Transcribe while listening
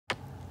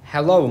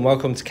Hello and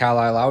welcome to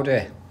Carlisle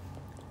Audi.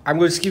 I'm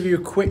going to give you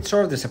a quick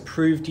tour of this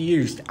approved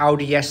used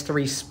Audi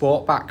S3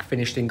 Sportback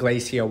finished in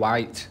glacier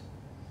white.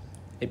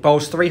 It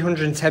boasts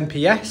 310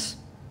 PS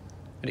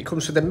and it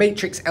comes with the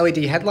Matrix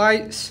LED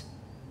headlights.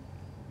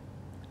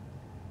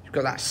 You've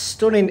got that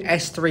stunning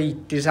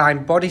S3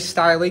 design body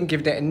styling,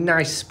 giving it a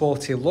nice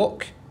sporty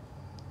look.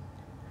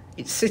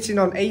 It's sitting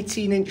on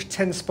 18-inch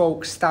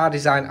 10-spoke star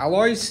design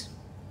alloys.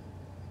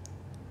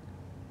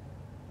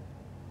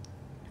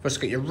 You've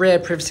also got your rear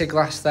privacy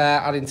glass there,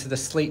 adding to the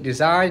sleek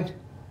design.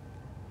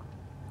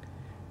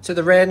 To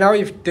the rear now,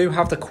 you do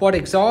have the quad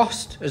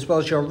exhaust, as well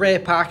as your rear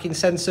parking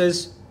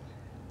sensors.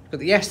 You've got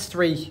the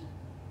S3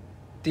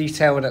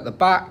 detailing at the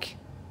back.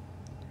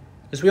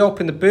 As we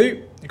open the boot,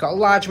 you've got a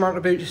large amount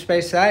of boot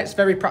space there. It's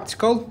very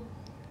practical.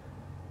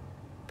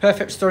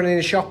 Perfect for storing in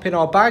shopping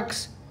or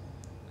bags.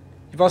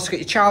 You've also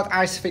got your child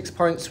ISOFIX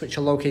points, which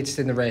are located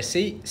in the rear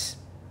seats.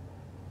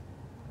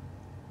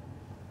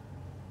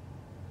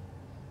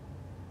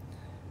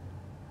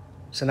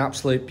 It's an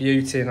absolute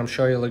beauty, and I'm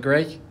sure you'll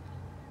agree.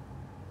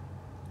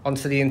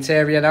 Onto the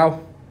interior now.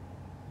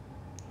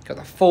 Got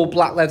the full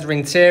black leather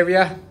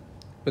interior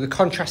with a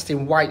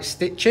contrasting white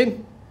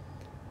stitching.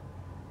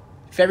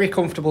 Very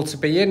comfortable to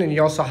be in, and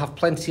you also have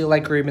plenty of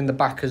legroom in the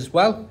back as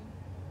well.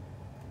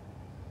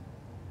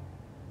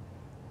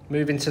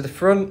 Moving to the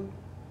front,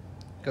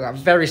 got that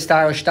very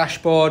stylish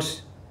dashboard.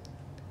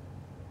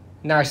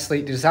 Nice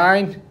sleek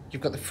design.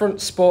 You've got the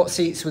front sport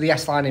seats with the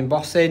S-line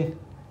embossing.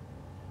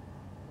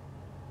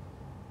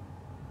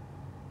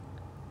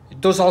 It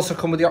does also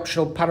come with the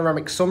optional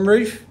panoramic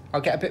sunroof. I'll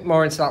get a bit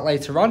more into that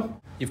later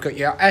on. You've got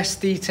your S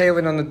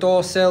detailing on the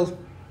door sill,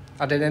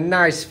 adding a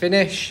nice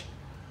finish.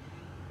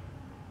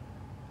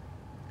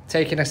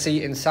 Taking a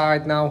seat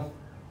inside now.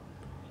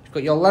 You've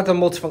got your leather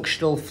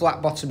multifunctional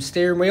flat bottom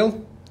steering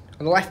wheel.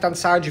 On the left hand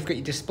side you've got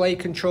your display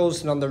controls,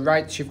 and on the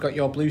right you've got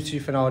your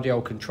Bluetooth and audio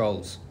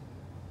controls.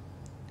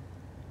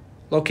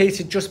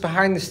 Located just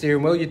behind the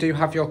steering wheel you do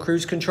have your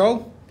cruise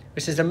control.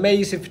 This is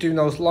amazing for doing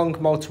those long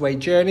motorway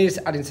journeys,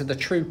 adding to the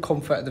true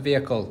comfort of the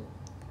vehicle.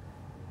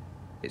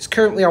 It's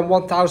currently on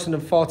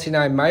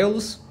 1,049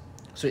 miles,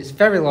 so it's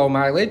very low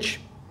mileage.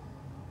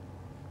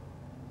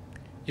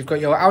 You've got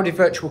your Audi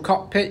virtual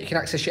cockpit. You can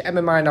access your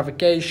MMI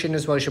Navigation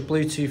as well as your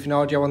Bluetooth and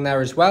audio on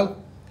there as well.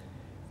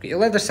 You've got your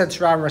leather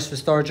centre armrest for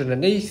storage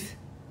underneath.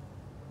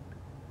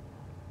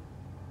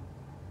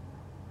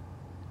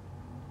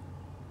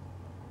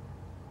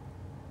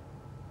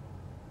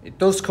 It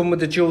does come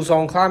with the dual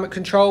zone climate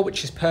control,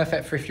 which is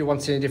perfect for if you're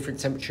wanting a different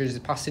temperature as a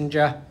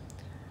passenger.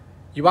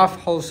 You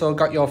have also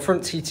got your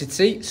front heated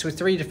seats with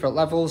 3 different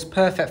levels,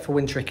 perfect for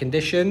wintry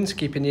conditions,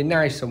 keeping you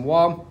nice and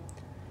warm.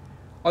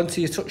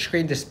 Onto your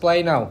touchscreen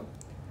display now.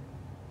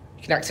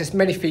 You can access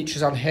many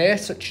features on here,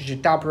 such as your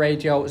DAB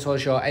radio as well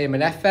as your AM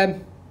and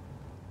FM.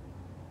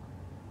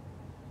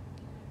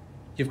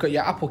 You've got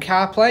your Apple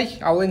CarPlay.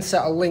 I'll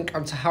insert a link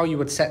onto how you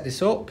would set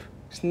this up.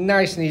 It's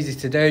nice and easy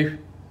to do.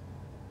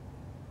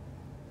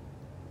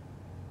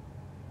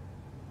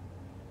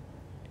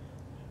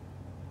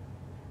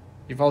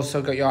 You've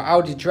also got your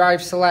Audi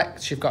Drive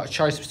Select. You've got a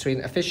choice between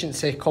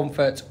efficiency,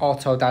 comfort,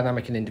 auto,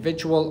 dynamic and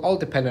individual, all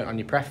dependent on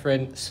your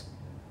preference.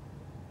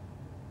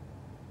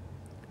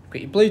 You've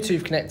got your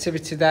Bluetooth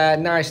connectivity there,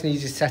 nice and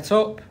easy to set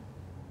up,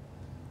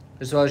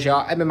 as well as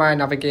your MMI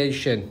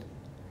Navigation.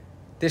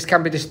 This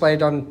can be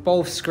displayed on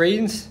both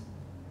screens.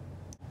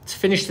 To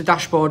finish the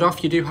dashboard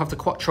off, you do have the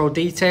Quattro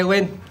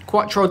detailing.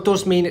 Quattro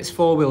does mean it's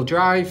 4-wheel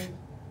drive.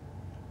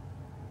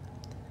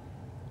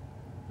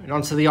 And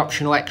onto the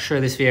optional extra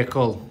of this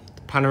vehicle.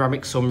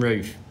 Panoramic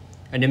sunroof,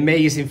 an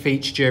amazing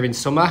feature during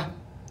summer.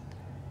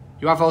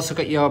 You have also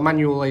got your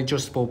manually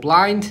adjustable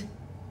blind.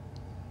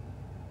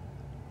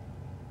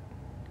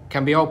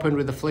 Can be opened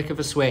with the flick of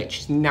a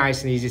switch. It's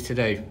nice and easy to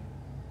do.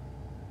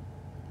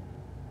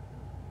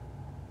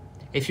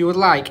 If you would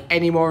like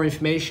any more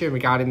information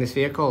regarding this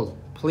vehicle,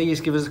 please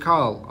give us a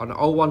call on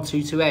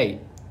 01228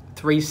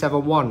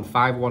 371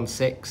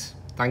 516.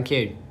 Thank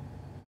you.